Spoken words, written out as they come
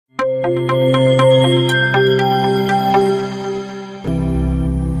Hey,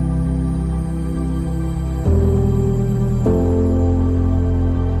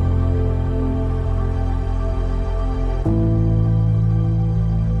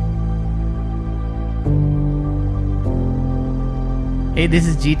 this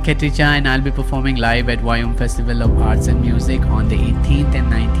is Jeet Ketricha and I'll be performing live at Wahyum Festival of Arts and Music on the 18th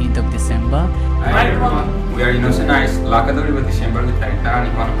and 19th of December. Hi everyone, we are Innocent Eyes, Lakadori with December with Taorem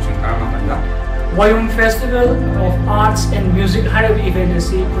and Imphal. Wahyum Festival of Arts and Music high event is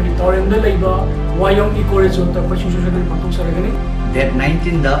Taorem the Labor, Wahyum Eco Resort, the Pachin Social Patung Saragani. That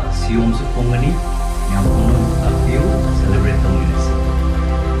 19th, the Sium Supongani, celebrate the music.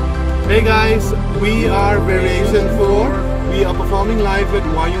 Hey guys, we are Variation 4. We are performing live at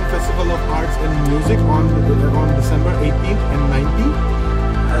Wahyum Festival of Arts and Music on December 18th and 19th.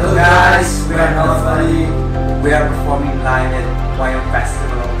 Hello guys, we are Navali. We are performing live at Wahyum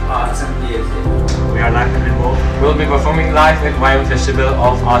Festival of Arts and Music. We are live and involved. We'll be performing live at Wahyum Festival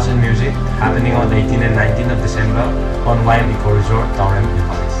of Arts and Music happening on the 18th and 19th of December on Wahyum Eco Resort, Taorem,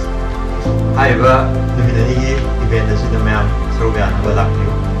 Imphal. Hi, Numitani event is in the Mount Sogan,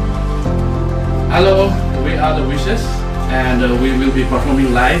 Hello, we are the Wishes. And we will be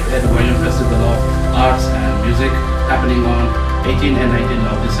performing live at Wahyum Festival of Arts and Music happening on 18th and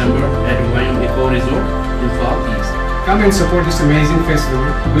 19th of December at Wahyum Eco Resort, Imphal East. Come and support this amazing festival.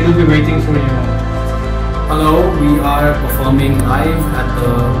 We will be waiting for you. Hello, we are performing live at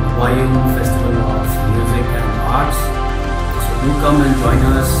the Wahyum Festival of Music and Arts. So do come and join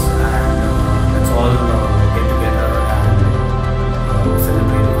us and let's all get together and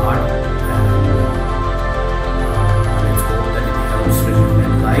celebrate art.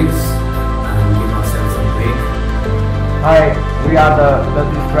 Lives and give ourselves a break. Hi, we are the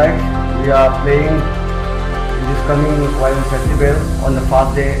Track. We are playing this coming Wahyum Festival on the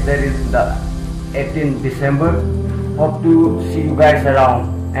first day, that is the 18th December. Hope to see you guys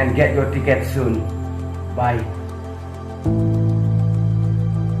around and get your tickets soon. Bye.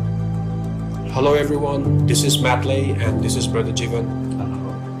 Hello everyone, this is Matley and this is Brother Jivan.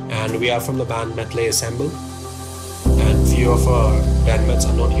 And we are from the band Matley Assemble. And few of our bandmates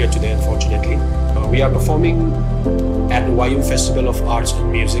are not here today, unfortunately. We are performing at the Wahyum Festival of Arts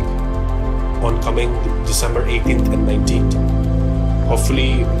and Music on coming December 18th and 19th.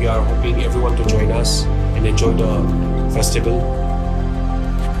 Hopefully, we are hoping everyone to join us and enjoy the festival.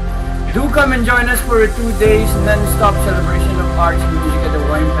 Do come and join us for a 2 days non-stop celebration of arts and music at the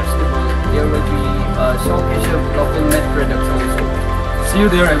Wahyum Festival. There will be a showcase of local net products also. See you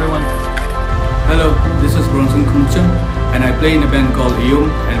there, everyone. Hello, this is Bronson Kumcham and I play in a band called Wahyum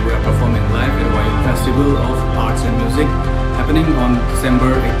and we are performing live at Wahyum Festival of Arts and Music happening on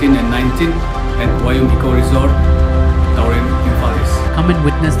December 18 and 19 at Wahyum Eco Resort, Taorem, Imphal. Come and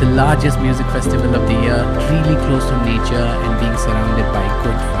witness the largest music festival of the year, really close to nature and being surrounded by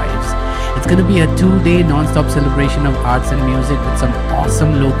good vibes. It's going to be a 2-day non-stop celebration of arts and music with some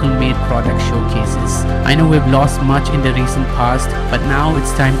awesome local made product showcases. I know we've lost much in the recent past, but now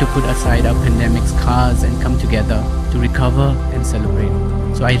it's time to put aside our pandemic scars and come together to recover and celebrate.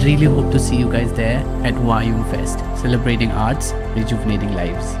 So I really hope to see you guys there at Wahyum Fest, celebrating arts, rejuvenating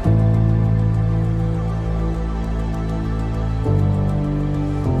lives.